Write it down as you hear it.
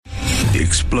The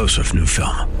explosive new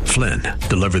film, Flynn,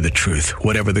 deliver the truth,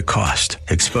 whatever the cost,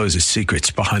 exposes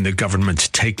secrets behind the government's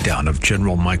takedown of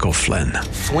General Michael Flynn.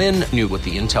 Flynn knew what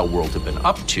the intel world had been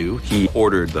up to. He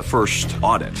ordered the first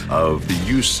audit of the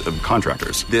use of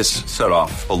contractors. This set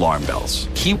off alarm bells.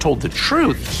 He told the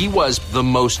truth. He was the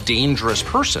most dangerous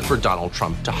person for Donald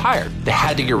Trump to hire. They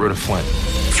had to get rid of Flynn.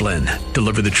 Flynn,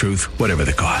 deliver the truth, whatever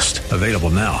the cost. Available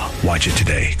now. Watch it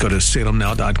today. Go to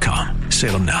salemnow.com.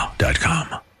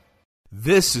 salemnow.com.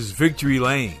 This is Victory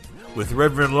Lane with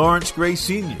Reverend Lawrence Gray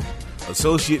Sr.,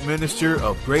 Associate Minister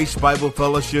of Grace Bible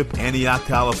Fellowship, Antioch,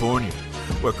 California,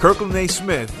 where Kirkland A.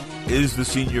 Smith is the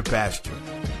senior pastor.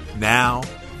 Now,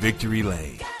 Victory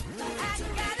Lane.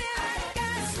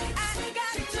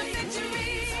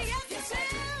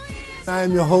 I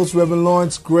am your host, Reverend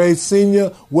Lawrence Gray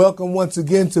Sr. Welcome once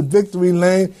again to Victory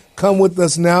Lane. Come with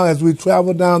us now as we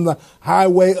travel down the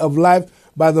highway of life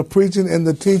by the preaching and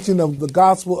the teaching of the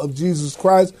gospel of Jesus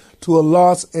Christ to a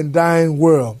lost and dying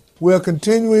world. We're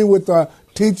continuing with our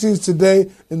teachings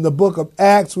today in the book of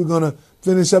Acts. We're going to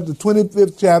finish up the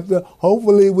 25th chapter.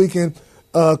 Hopefully we can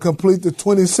complete the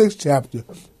 26th chapter.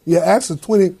 Yeah, Acts the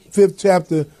 25th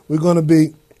chapter, we're going to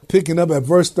be picking up at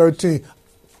verse 13.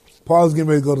 Paul's getting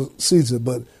ready to go to Caesar,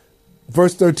 but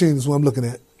verse 13 is what I'm looking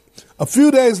at. A few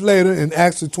days later in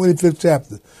Acts the 25th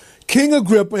chapter, King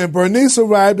Agrippa and Bernice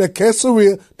arrived at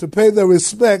Caesarea to pay their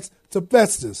respects to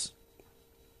Festus.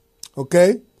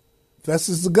 Okay?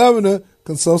 Festus, the governor,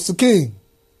 consults the king.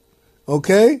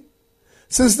 Okay?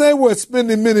 Since they were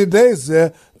spending many days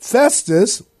there,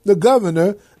 Festus, the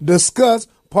governor, discussed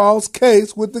Paul's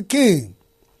case with the king.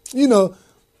 You know,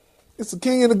 it's the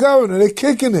king and the governor. They're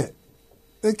kicking it.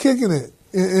 They're kicking it.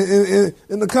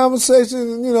 And the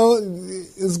conversation, you know,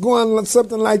 is going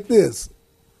something like this.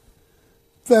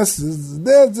 Festus,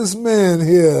 there's this man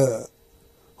here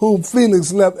whom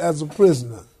Felix left as a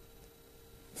prisoner.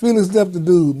 Felix left the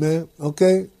dude, man,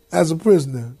 okay, as a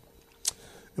prisoner.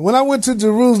 And when I went to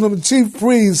Jerusalem, the chief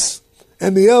priests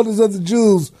and the elders of the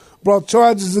Jews brought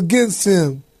charges against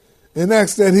him and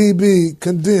asked that he be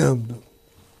condemned.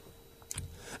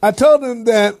 I told them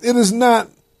that it is not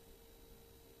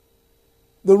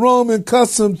the Roman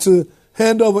custom to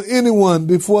hand over anyone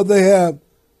before they have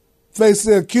faced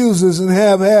their accusers and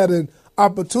have had an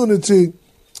opportunity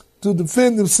to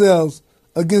defend themselves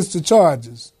against the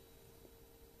charges.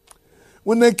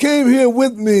 When they came here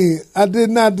with me, I did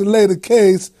not delay the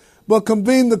case, but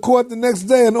convened the court the next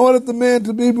day and ordered the man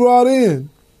to be brought in.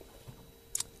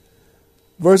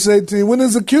 Verse 18, when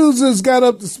his accusers got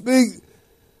up to speak,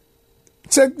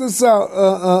 check this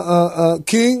out,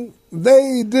 King,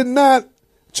 they did not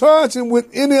charge him with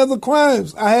any of the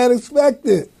crimes I had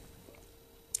expected.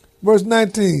 Verse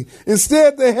 19,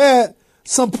 instead they had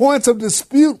some points of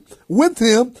dispute with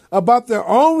him about their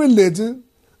own religion,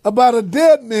 about a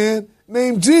dead man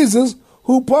named Jesus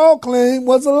who Paul claimed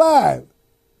was alive.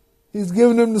 He's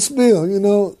giving them the spiel, you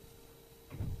know.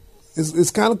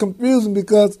 It's kind of confusing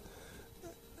because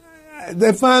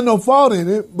they find no fault in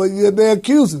it, but yet they're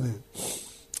accusing him.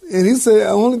 And he said, the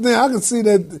only thing I can see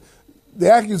that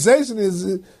the accusation is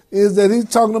that he's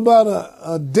talking about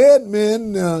a dead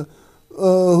man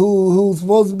who's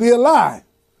supposed to be alive.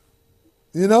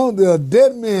 You know, the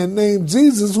dead man named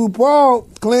Jesus who Paul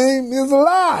claimed is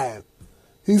alive.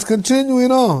 He's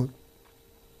continuing on.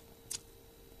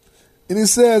 And he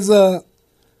says, I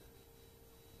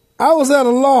was at a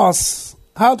loss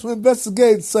how to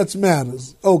investigate such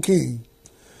matters, O king.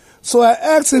 So I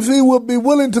asked if he would be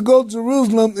willing to go to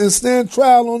Jerusalem and stand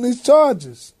trial on these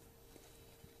charges.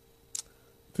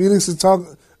 Felix is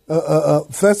talking,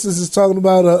 Festus is talking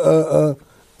about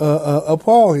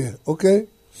Paul here, okay?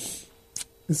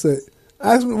 He said,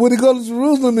 ask me, would he go to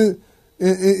Jerusalem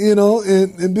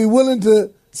and be willing to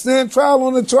stand trial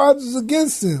on the charges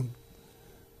against him?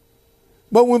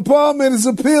 But when Paul made his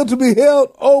appeal to be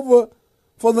held over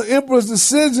for the emperor's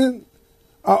decision,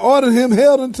 I ordered him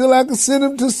held until I could send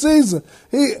him to Caesar.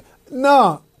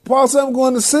 Paul said, I'm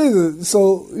going to Caesar.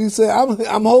 So he said,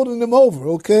 I'm holding him over,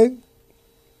 okay?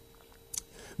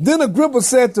 Then Agrippa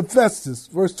said to Festus,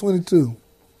 verse 22,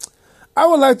 I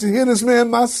would like to hear this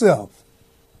man myself.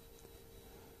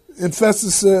 And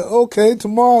Festus said, okay,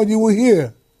 tomorrow you will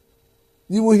hear.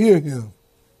 You will hear him.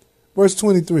 Verse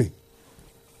 23.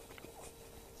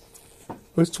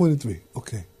 Verse 23,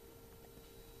 okay.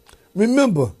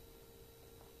 Remember,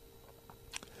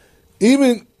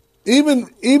 even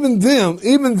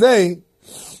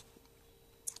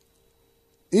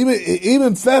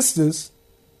Festus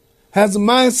has a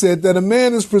mindset that a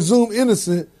man is presumed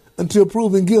innocent until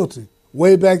proven guilty.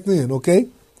 Way back then, okay?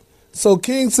 So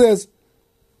King says,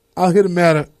 I'll hear the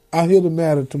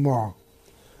matter tomorrow.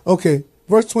 Okay,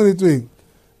 verse 23.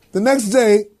 The next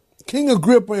day, King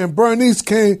Agrippa and Bernice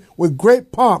came with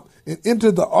great pomp and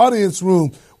entered the audience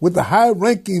room with the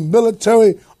high-ranking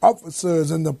military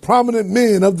officers and the prominent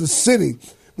men of the city.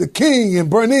 The king and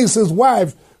Bernice, his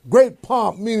wife, great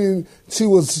pomp, meaning she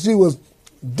was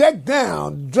decked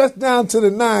down, dressed down to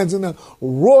the nines in a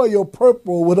royal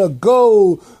purple with a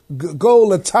gold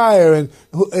attire and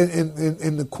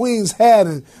the queen's hat,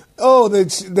 and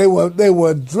they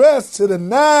were dressed to the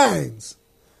nines.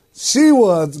 She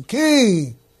was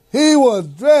king. He was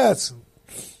dressed.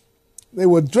 They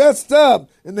were dressed up,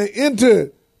 and they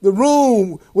entered the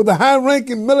room with the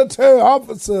high-ranking military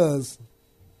officers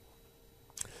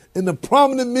and the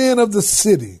prominent men of the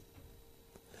city.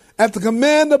 At the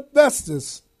command of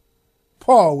Festus,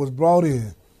 Paul was brought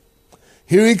in.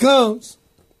 Here he comes.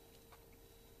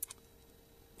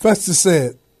 Festus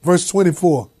said, verse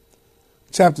 24,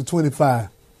 chapter 25.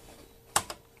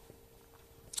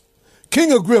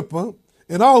 King Agrippa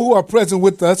and all who are present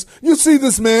with us, you see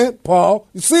this man, Paul,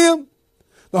 you see him?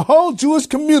 The whole Jewish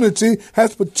community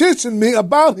has petitioned me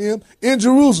about him in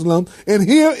Jerusalem and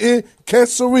here in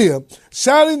Caesarea,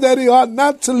 shouting that he ought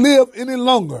not to live any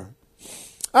longer.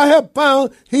 I have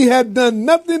found he had done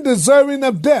nothing deserving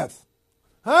of death.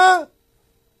 Huh?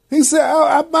 He said,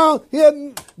 I found he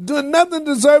hadn't done nothing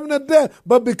deserving of death.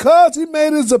 But because he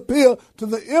made his appeal to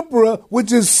the emperor,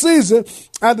 which is Caesar,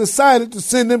 I decided to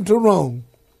send him to Rome.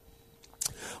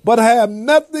 But I have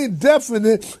nothing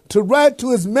definite to write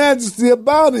to his majesty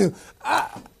about him.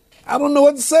 I don't know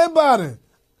what to say about him.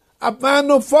 I find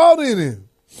no fault in him.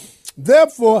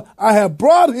 Therefore, I have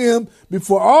brought him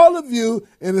before all of you,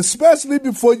 and especially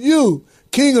before you,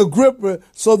 King Agrippa,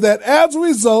 so that as a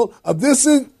result of this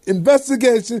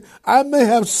investigation, I may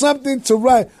have something to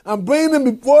write. I'm bringing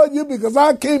him before you because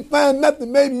I can't find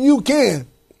nothing. Maybe you can.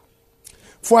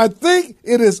 For I think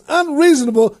it is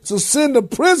unreasonable to send a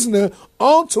prisoner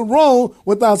on to Rome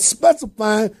without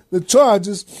specifying the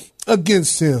charges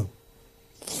against him.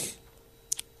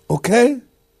 Okay?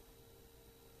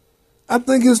 I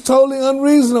think it's totally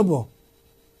unreasonable.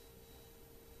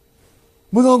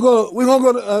 We're gonna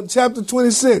go to chapter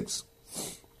 26.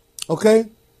 Okay?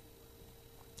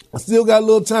 I still got a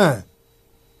little time.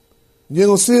 You ain't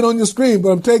gonna see it on your screen, but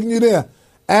I'm taking you there.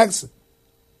 Acts,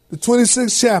 the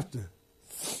 26th chapter.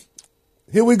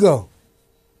 Here we go.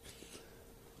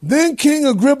 Then King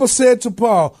Agrippa said to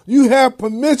Paul, you have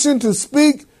permission to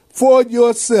speak for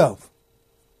yourself.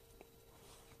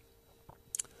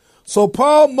 So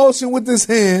Paul motioned with his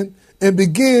hand and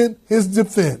began his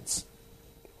defense.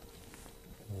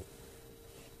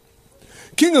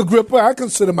 King Agrippa, I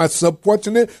consider myself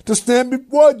fortunate to stand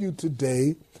before you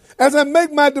today as I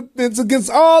make my defense against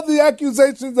all the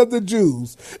accusations of the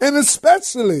Jews, and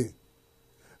especially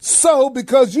so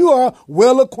because you are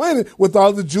well acquainted with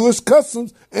all the Jewish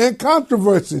customs and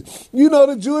controversies. You know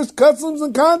the Jewish customs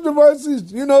and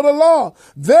controversies. You know the law.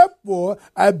 Therefore,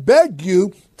 I beg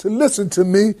you to listen to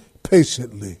me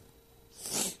patiently.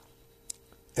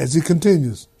 As he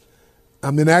continues,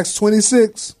 I'm in Acts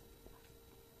 26,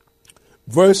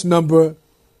 verse number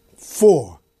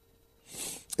 4.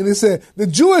 And he said, the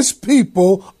Jewish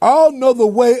people all know the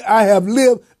way I have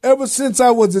lived ever since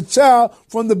I was a child,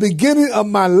 from the beginning of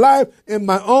my life in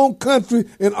my own country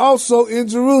and also in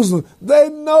Jerusalem. They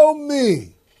know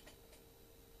me.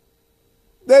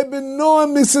 They've been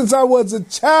knowing me since I was a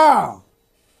child.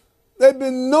 They've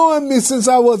been knowing me since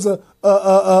I was a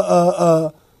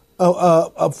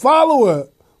follower,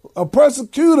 a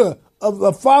persecutor of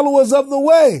the followers of the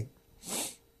way.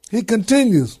 He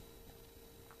continues.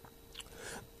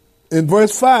 In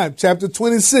verse 5, chapter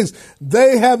 26,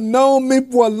 they have known me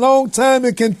for a long time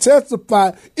and can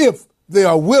testify, if they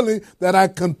are willing, that I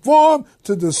conform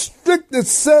to the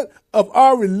strictest set of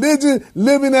our religion,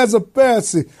 living as a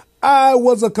Pharisee. I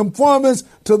was a conformist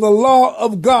to the law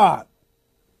of God,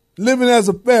 living as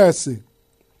a Pharisee.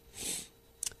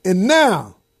 And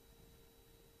now,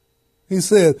 he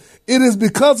said, it is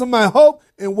because of my hope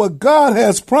in what God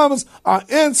has promised our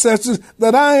ancestors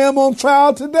that I am on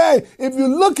trial today. If you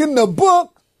look in the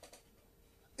book,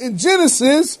 in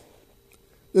Genesis,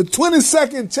 the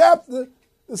 22nd chapter,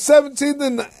 the 17th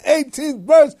and the 18th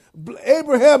verse,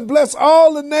 Abraham blessed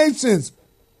all the nations.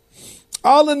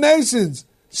 All the nations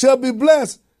shall be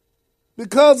blessed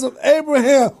because of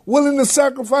Abraham willing to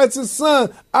sacrifice his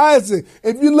son, Isaac.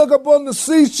 If you look up on the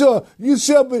seashore, you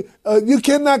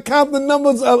cannot count the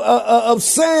numbers of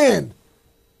sand.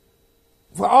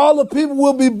 For all the people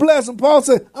will be blessed. And Paul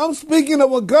said, I'm speaking of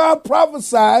what God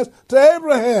prophesied to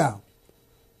Abraham,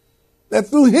 that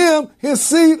through him, his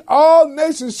seed, all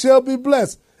nations shall be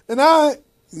blessed. And I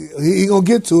He going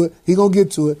to get to it. He going to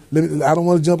get to it. I don't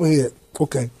want to jump ahead.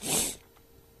 Okay.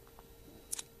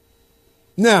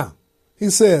 Now, he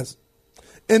says,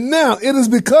 and now it is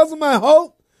because of my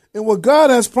hope in what God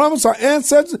has promised our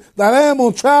ancestors that I am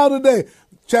on trial today.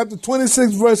 Chapter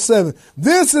 26, verse 7.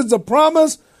 This is the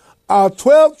promise our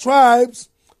 12 tribes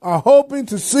are hoping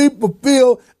to see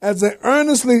fulfilled as they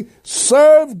earnestly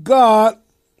serve God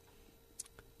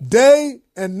day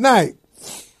and night.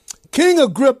 King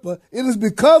Agrippa, it is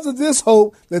because of this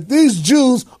hope that these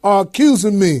Jews are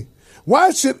accusing me.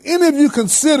 Why should any of you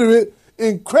consider it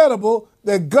incredible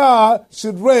that God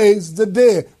should raise the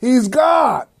dead? He's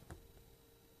God.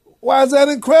 Why is that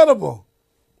incredible?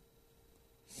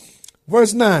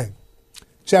 Verse 9,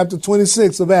 chapter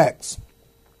 26 of Acts.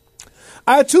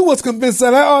 I too was convinced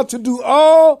that I ought to do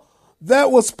all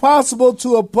that was possible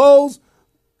to oppose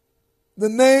the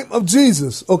name of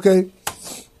Jesus. Okay,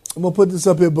 I'm going to put this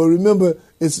up here, but remember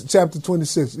it's chapter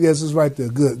 26. Yes, it's right there.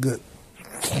 Good.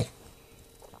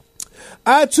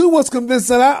 I too was convinced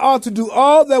that I ought to do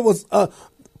all that was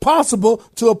possible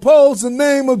to oppose the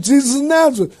name of Jesus of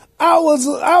Nazareth. I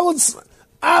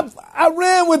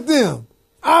ran with them.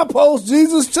 I opposed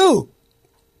Jesus too.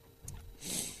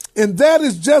 And that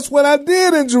is just what I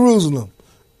did in Jerusalem.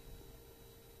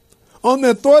 On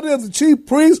the authority of the chief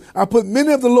priests, I put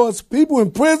many of the Lord's people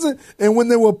in prison, and when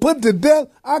they were put to death,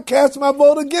 I cast my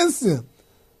vote against them.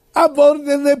 I voted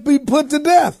that they be put to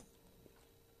death.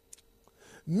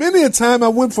 Many a time I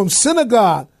went from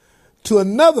synagogue to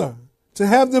another to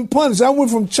have them punished. I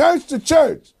went from church to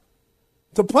church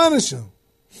to punish them.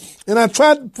 And I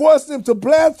tried to force them to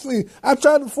blaspheme. I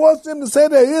tried to force them to say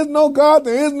there is no God,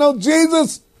 there is no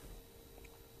Jesus.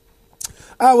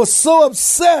 I was so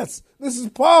obsessed, this is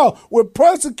Paul, with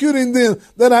persecuting them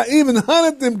that I even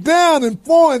hunted them down in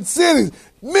foreign cities.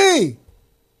 Me!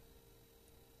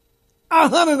 I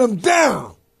hunted them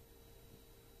down.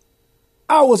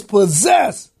 I was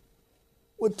possessed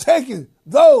with taking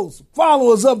those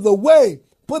followers of the way,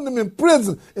 putting them in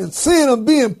prison, and seeing them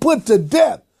being put to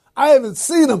death. I even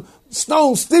seen them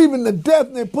stone Stephen to death,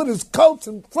 and they put his coats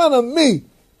in front of me.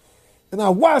 And I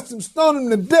watched him stone him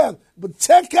to death. But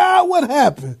check out what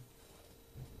happened.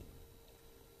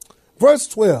 Verse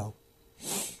 12.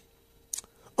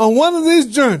 On one of these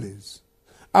journeys,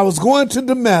 I was going to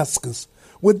Damascus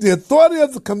with the authority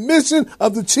of the commission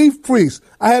of the chief priests.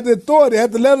 I had the authority, I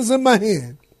had the letters in my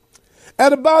hand.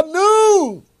 At about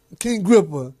noon, King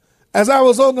Agrippa, as I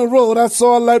was on the road, I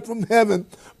saw a light from heaven,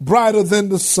 brighter than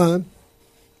the sun,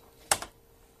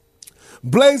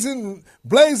 blazing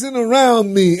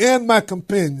around me and my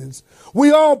companions.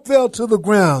 We all fell to the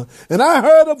ground, and I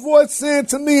heard a voice saying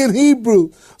to me in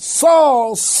Hebrew,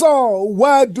 Saul, Saul,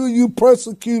 why do you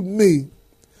persecute me?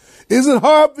 Is it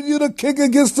hard for you to kick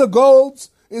against the goads?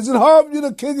 Is it hard for you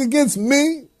to kick against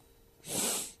me?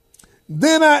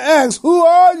 Then I asked, who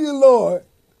are you, Lord?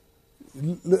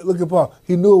 Look at Paul.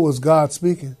 He knew it was God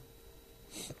speaking.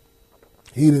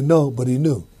 He didn't know, but he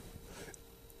knew.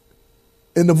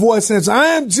 And the voice says, I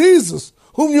am Jesus,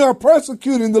 whom you are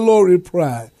persecuting, the Lord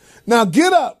replied. Now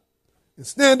get up and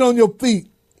stand on your feet.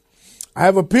 I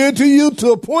have appeared to you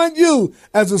to appoint you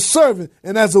as a servant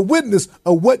and as a witness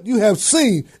of what you have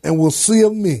seen and will see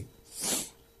of me.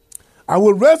 I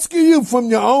will rescue you from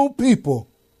your own people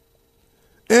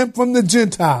and from the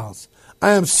Gentiles.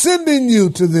 I am sending you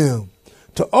to them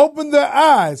to open their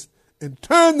eyes and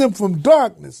turn them from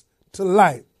darkness to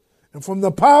light and from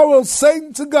the power of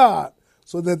Satan to God,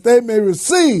 so that they may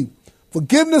receive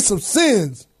forgiveness of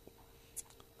sins,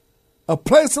 a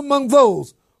place among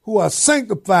those who are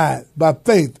sanctified by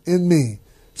faith in me.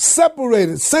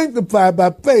 Separated, sanctified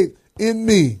by faith in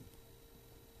me.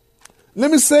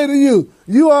 Let me say to you,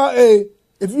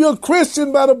 if you're a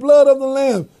Christian by the blood of the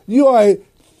Lamb, you are a,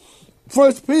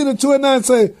 1 Peter 2:9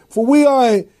 say, for we are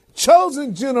a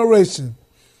chosen generation,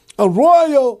 a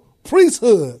royal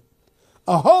priesthood,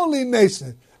 a holy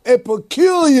nation, a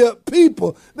peculiar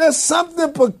people. There's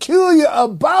something peculiar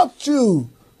about you.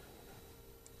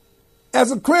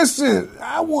 As a Christian,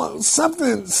 I want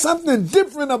something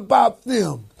different about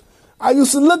them. I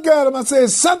used to look at them and say,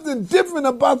 there's something different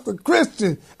about the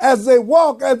Christian as they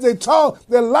walk, as they talk,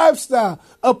 their lifestyle.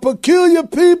 A peculiar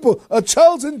people, a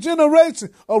chosen generation,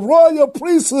 a royal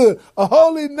priesthood, a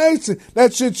holy nation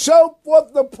that should show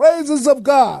forth the praises of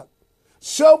God.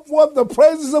 Show forth the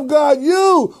praises of God,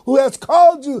 you who has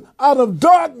called you out of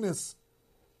darkness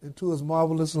into his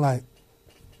marvelous light.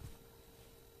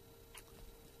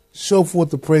 Show forth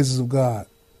the praises of God.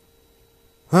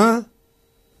 Huh?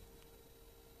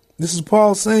 This is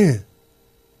Paul saying,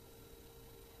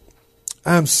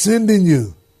 I'm sending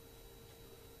you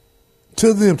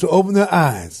to them to open their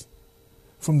eyes,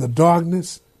 from the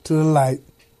darkness to the light,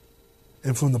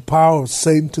 and from the power of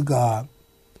Satan to God,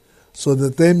 so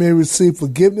that they may receive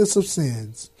forgiveness of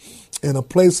sins and a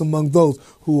place among those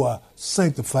who are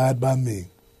sanctified by me.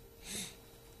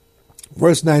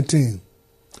 Verse 19.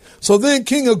 So then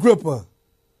King Agrippa,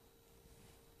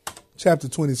 chapter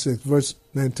 26, verse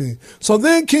 19. So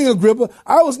then King Agrippa,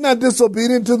 I was not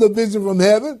disobedient to the vision from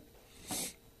heaven.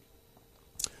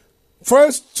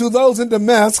 First to those in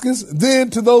Damascus,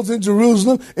 then to those in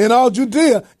Jerusalem and all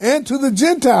Judea, and to the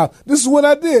Gentiles. This is what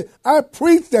I did. I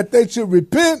preached that they should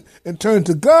repent and turn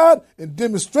to God and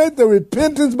demonstrate their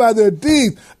repentance by their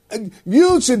deeds.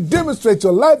 You should demonstrate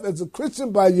your life as a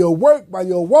Christian by your work, by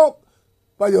your walk,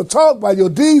 by your talk, by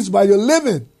your deeds, by your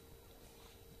living.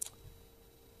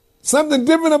 Something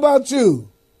different about you.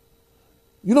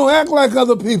 You don't act like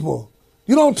other people.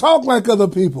 You don't talk like other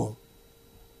people.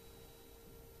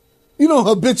 You don't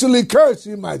habitually curse.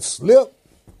 You might slip.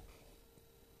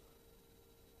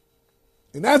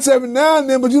 And that's every now and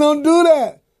then, but you don't do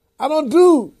that. I don't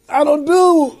do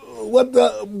what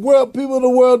the people of the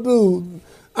world do.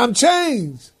 I'm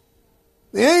changed.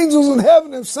 The angels in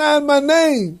heaven have signed my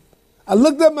name. I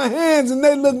looked at my hands and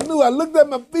they looked new. I looked at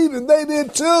my feet and they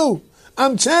did too.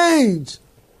 I'm changed.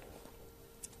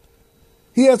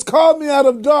 He has called me out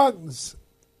of darkness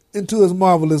into his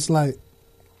marvelous light.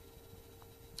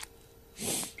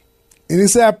 And he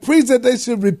said, I preach that they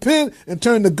should repent and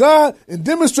turn to God and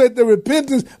demonstrate their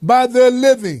repentance by their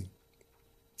living.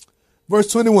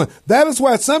 Verse 21, that is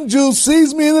why some Jews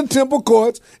seized me in the temple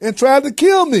courts and tried to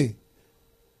kill me.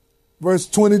 Verse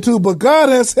 22, but God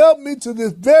has helped me to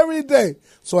this very day.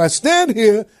 So I stand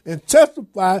here and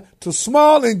testify to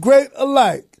small and great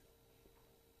alike.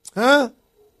 I'm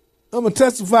going to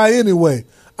testify anyway.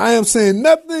 I am saying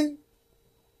nothing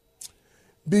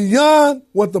beyond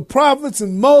what the prophets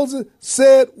and Moses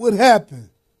said would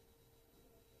happen.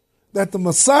 That the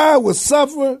Messiah would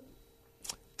suffer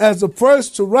as the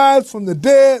first to rise from the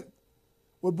dead,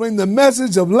 would bring the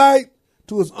message of light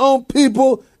to his own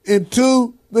people and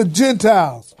to the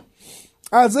Gentiles.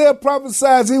 Isaiah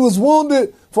prophesies he was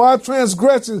wounded for our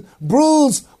transgressions,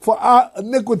 bruised for our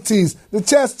iniquities. The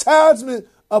chastisement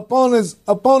upon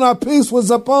our peace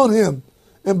was upon him,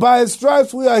 and by his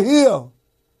stripes we are healed.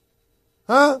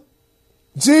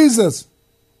 Jesus.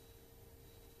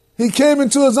 He came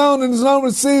into his own and his own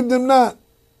received him not.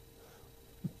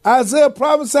 Isaiah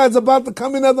prophesies about the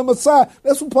coming of the Messiah.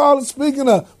 That's what Paul is speaking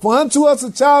of. For unto us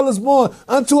a child is born,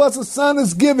 unto us a son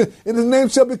is given, and his name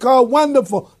shall be called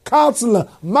Wonderful, Counselor,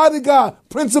 Mighty God,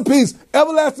 Prince of Peace,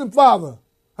 Everlasting Father.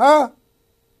 And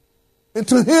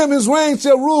to him his reign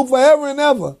shall rule forever and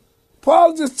ever.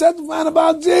 Paul is just testifying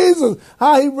about Jesus,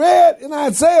 how he read in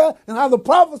Isaiah and how the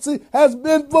prophecy has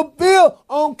been fulfilled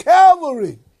on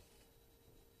Calvary.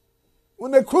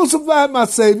 When they crucified my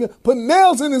Savior, put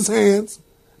nails in his hands,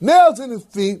 nails in his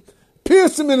feet,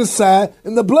 pierced him in his side,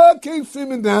 and the blood came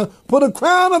streaming down, put a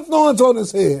crown of thorns on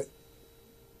his head,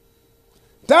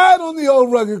 died on the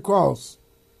old rugged cross,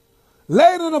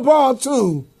 laid in a borrowed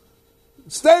tomb,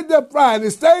 stayed there Friday,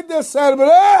 stayed there Saturday,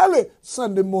 but early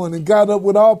Sunday morning got up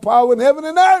with all power in heaven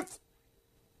and earth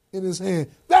in his hand.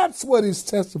 That's what he's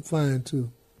testifying to.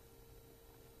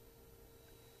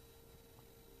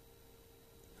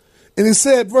 And he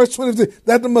said, verse 23,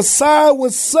 that the Messiah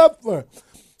would suffer,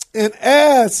 and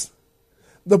as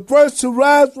the first to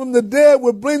rise from the dead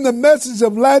would bring the message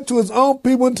of light to his own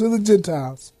people and to the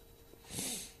Gentiles.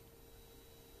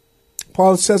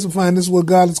 Paul is testifying this is what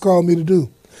God has called me to do.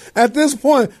 At this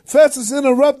point, Festus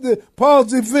interrupted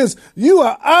Paul's defense. You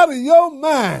are out of your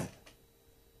mind.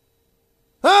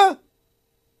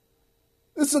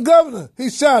 It's the governor. He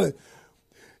shouted,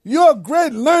 Your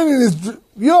great learning is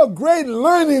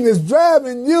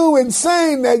driving you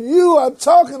insane that you are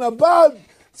talking about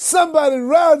somebody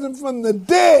rising from the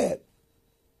dead.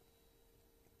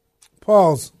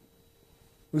 Paul's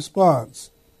response.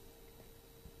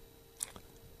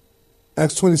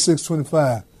 Acts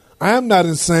 26:25. I am not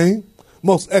insane,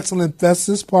 most excellent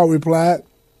Festus, Paul replied.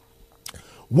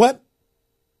 What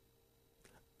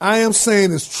I am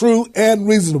saying is true and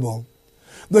reasonable.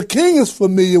 The king is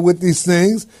familiar with these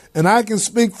things, and I can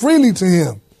speak freely to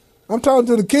him. I'm talking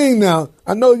to the king now.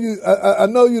 I know you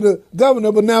the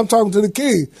governor, but now I'm talking to the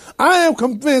king. I am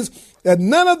convinced that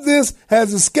none of this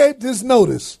has escaped his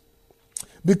notice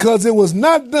because it was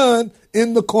not done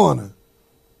in the corner.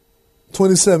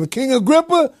 27. King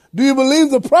Agrippa, do you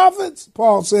believe the prophets?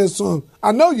 Paul says to him,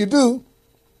 I know you do.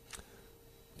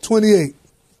 28.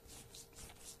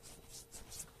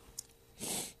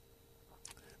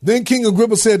 Then King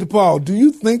Agrippa said to Paul, do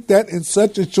you think that in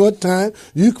such a short time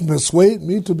you can persuade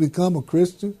me to become a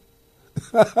Christian?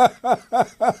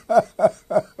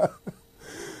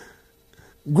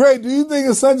 Great. Do you think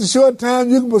in such a short time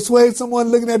you can persuade someone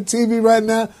looking at TV right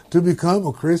now to become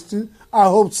a Christian? I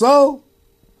hope so.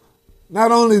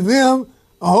 Not only them,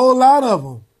 a whole lot of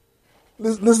them.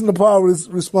 Listen to Paul's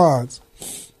response.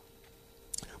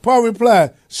 Paul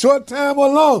replied, short time or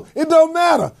long, it don't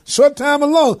matter. Short time or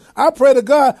long, I pray to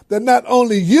God that not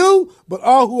only you, but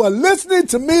all who are listening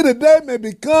to me today may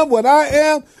become what I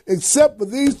am, except for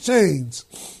these chains.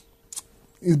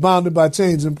 He's bounded by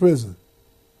chains in prison.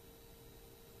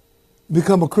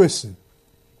 Become a Christian.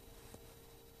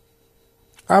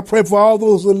 I pray for all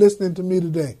those who are listening to me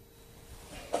today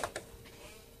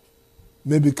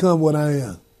may become what I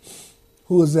am.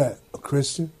 Who is that? A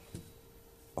Christian?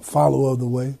 A follower of the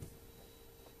way?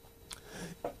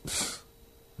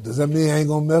 Does that mean I ain't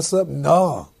going to mess up?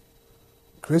 No.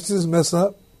 Christians mess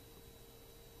up.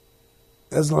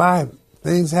 That's life.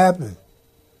 Things happen.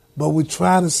 But we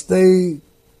try to stay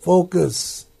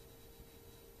focused.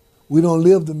 We don't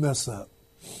live to mess up.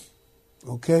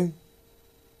 Okay?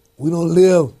 We don't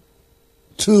live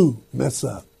to mess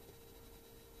up.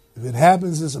 If it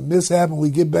happens, it's a mishap and we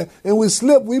get back. And we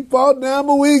slip, we fall down,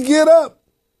 but we get up.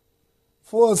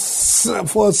 For a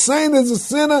saint is a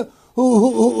sinner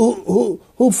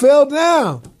who fell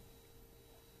down.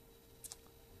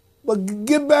 But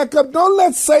get back up. Don't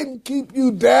let Satan keep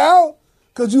you down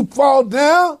because you fall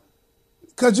down,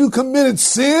 because you committed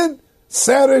sin.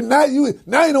 Saturday night,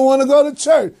 now you don't want to go to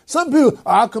church. Some people,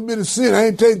 I committed sin, I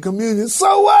ain't taking communion.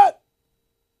 So what?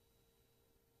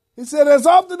 He said, as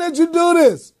often as you do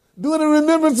this, do it in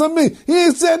remembrance of me. He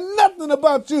ain't said nothing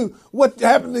about you, what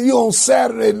happened to you on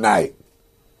Saturday night.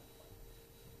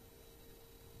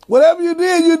 Whatever you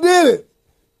did it.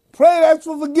 Pray, ask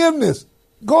for forgiveness.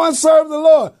 Go and serve the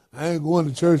Lord. I ain't going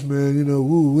to church, man. You know,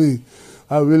 woo-wee.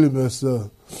 I really messed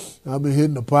up. I've been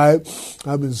hitting the pipe.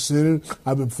 I've been sinning.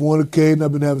 I've been fornicating.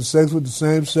 I've been having sex with the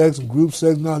same sex and group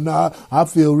sex. No, I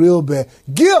feel real bad.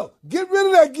 Guilt. Get rid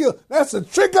of that guilt. That's a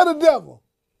trick of the devil.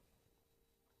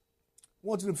 I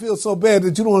want you to feel so bad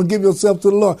that you don't want to give yourself to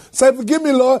the Lord. Say, forgive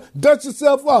me, Lord. Dust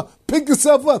yourself off. Pick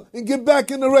yourself up and get back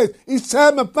in the race. Each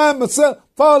time I find myself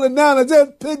falling down, I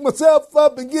just pick myself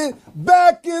up and get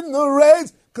back in the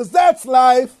race, because that's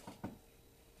life.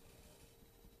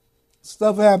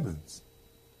 Stuff happens.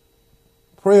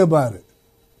 Pray about it.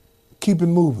 Keep it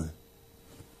moving.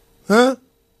 Huh?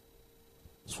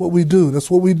 That's what we do.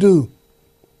 That's what we do.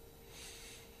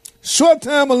 Short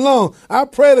time alone, I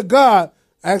pray to God,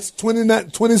 Acts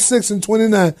 26 and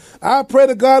 29. I pray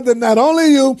to God that not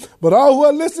only you, but all who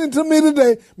are listening to me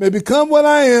today may become what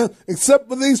I am, except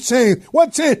for these chains.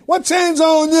 What chains? What chains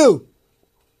are on you?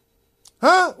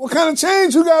 Huh? What kind of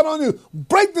chains you got on you?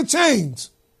 Break the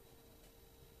chains.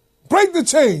 Break the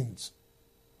chains.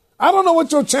 I don't know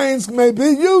what your chains may be.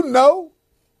 You know.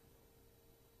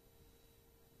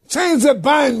 Chains that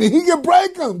bind me. He can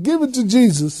break them. Give it to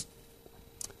Jesus.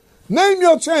 Name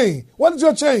your chain. What is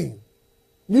your chain?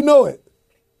 You know it.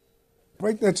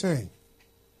 Break that chain.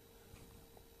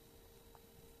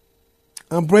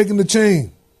 I'm breaking the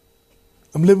chain.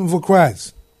 I'm living for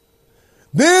Christ.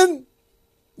 Then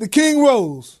the king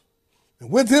rose, and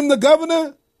with him the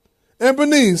governor and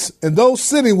Bernice and those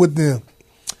sitting with them.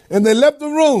 And they left the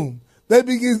room. They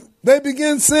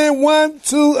began saying one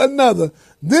to another,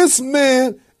 this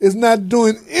man is not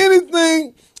doing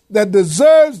anything that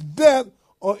deserves death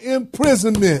or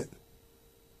imprisonment.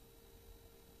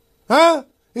 Huh?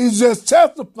 He's just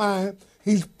testifying.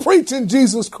 He's preaching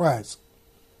Jesus Christ.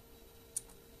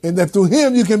 And that through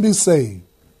him you can be saved.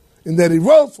 And that he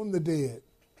rose from the dead.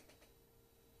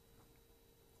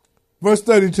 Verse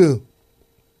 32.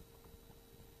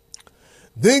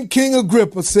 Then King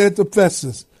Agrippa said to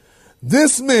Festus,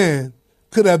 this man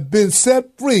could have been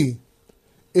set free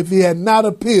if he had not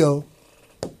appealed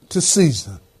to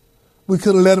Caesar. We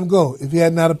could have let him go if he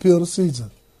had not appealed to Caesar.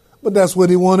 But that's what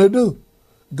he wanted to do.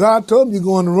 God told him, you're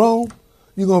going to Rome.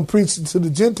 You're going to preach to the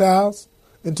Gentiles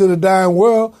and to the dying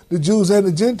world, the Jews and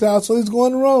the Gentiles, so he's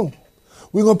going to Rome.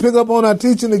 We're going to pick up on our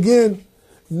teaching again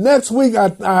next week.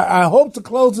 I hope to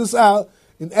close this out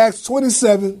in Acts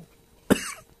 27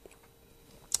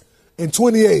 and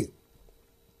 28.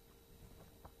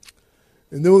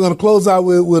 And then we're going to close out.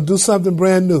 We'll do something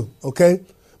brand new, okay?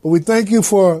 But we thank you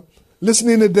for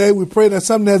listening today. We pray that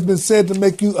something has been said to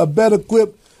make you a better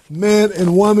equipped man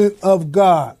and woman of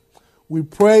God. We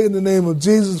pray in the name of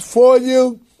Jesus for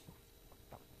you,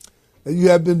 that you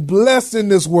have been blessed in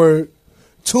this word.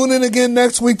 Tune in again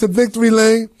next week to Victory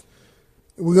Lane.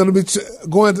 We're going to be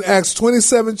going to Acts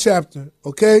 27 chapter,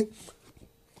 okay?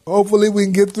 Hopefully we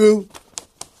can get through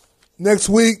next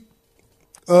week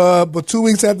But 2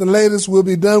 weeks at the latest, we'll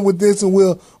be done with this and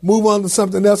we'll move on to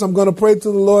something else. I'm going to pray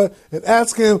to the Lord and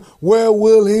ask him, where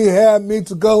will he have me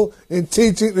to go in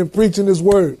teaching and preaching his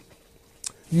word?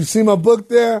 You see my book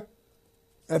there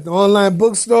at the online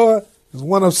bookstore. It's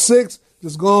one of 6.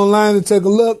 Just go online and take a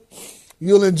look.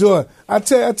 You'll enjoy it. I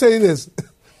tell you this.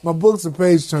 My books are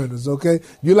page turners, okay?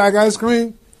 You like ice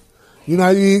cream? You know how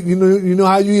you know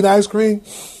how you eat ice cream?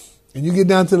 And you get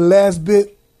down to the last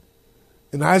bit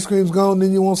and the ice cream's gone,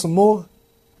 then you want some more?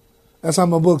 That's how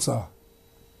my books are.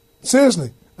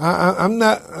 Seriously. I'm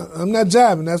not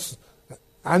jiving.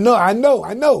 I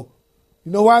know.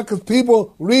 You know why? Because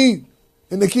people read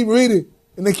and they keep reading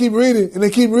and they keep reading and they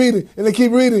keep reading and they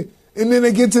keep reading. And then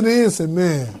they get to the end and say,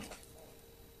 man,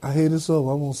 I hear this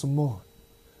over. I want some more.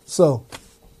 So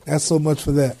that's so much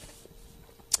for that.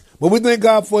 But we thank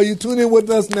God for you. Tune in with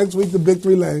us next week to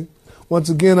Victory Lane. Once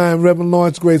again, I am Reverend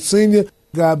Lawrence Gray Sr.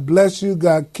 God bless you.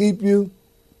 God keep you.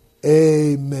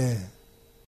 Amen.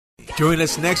 Join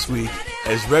us next week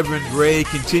as Reverend Gray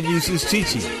continues his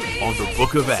teaching on the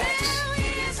Book of Acts.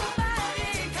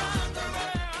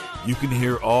 You can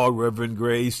hear all Reverend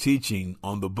Gray's teaching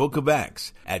on the Book of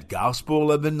Acts at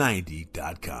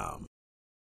gospel1190.com.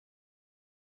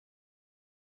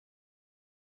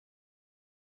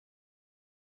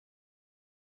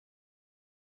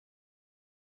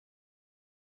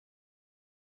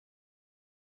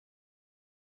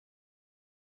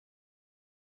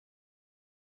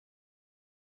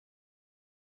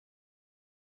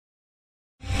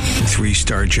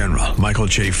 Three-star General Michael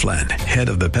J. Flynn, head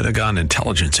of the Pentagon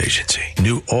Intelligence Agency,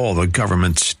 knew all the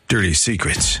government's dirty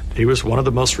secrets. He was one of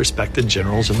the most respected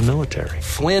generals in the military.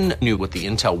 Flynn knew what the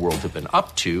intel world had been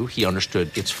up to. He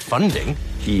understood its funding.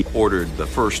 He ordered the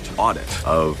first audit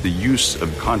of the use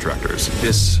of contractors.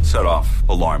 This set off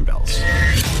alarm bells.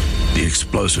 The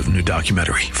explosive new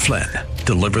documentary, Flynn,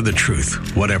 Deliver the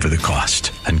Truth, Whatever the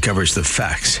Cost, uncovers the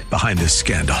facts behind this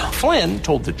scandal. Flynn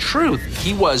told the truth.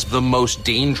 He was the most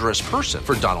dangerous person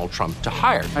for Donald Trump to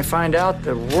hire. I find out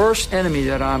the worst enemy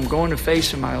that I'm going to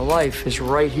face in my life is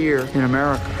right here in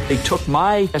America. They took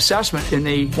my assessment and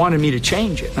they wanted me to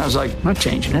change it. And I was like, I'm not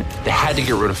changing it. They had to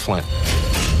get rid of Flynn.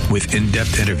 With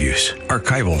in-depth interviews,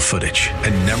 archival footage,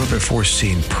 and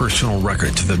never-before-seen personal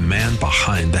records of the man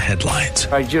behind the headlines.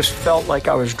 I just felt like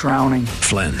I was drowning.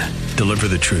 Flynn, Deliver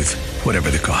the Truth, Whatever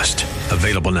the Cost.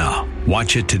 Available now.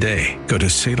 Watch it today. Go to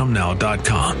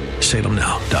salemnow.com.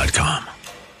 salemnow.com.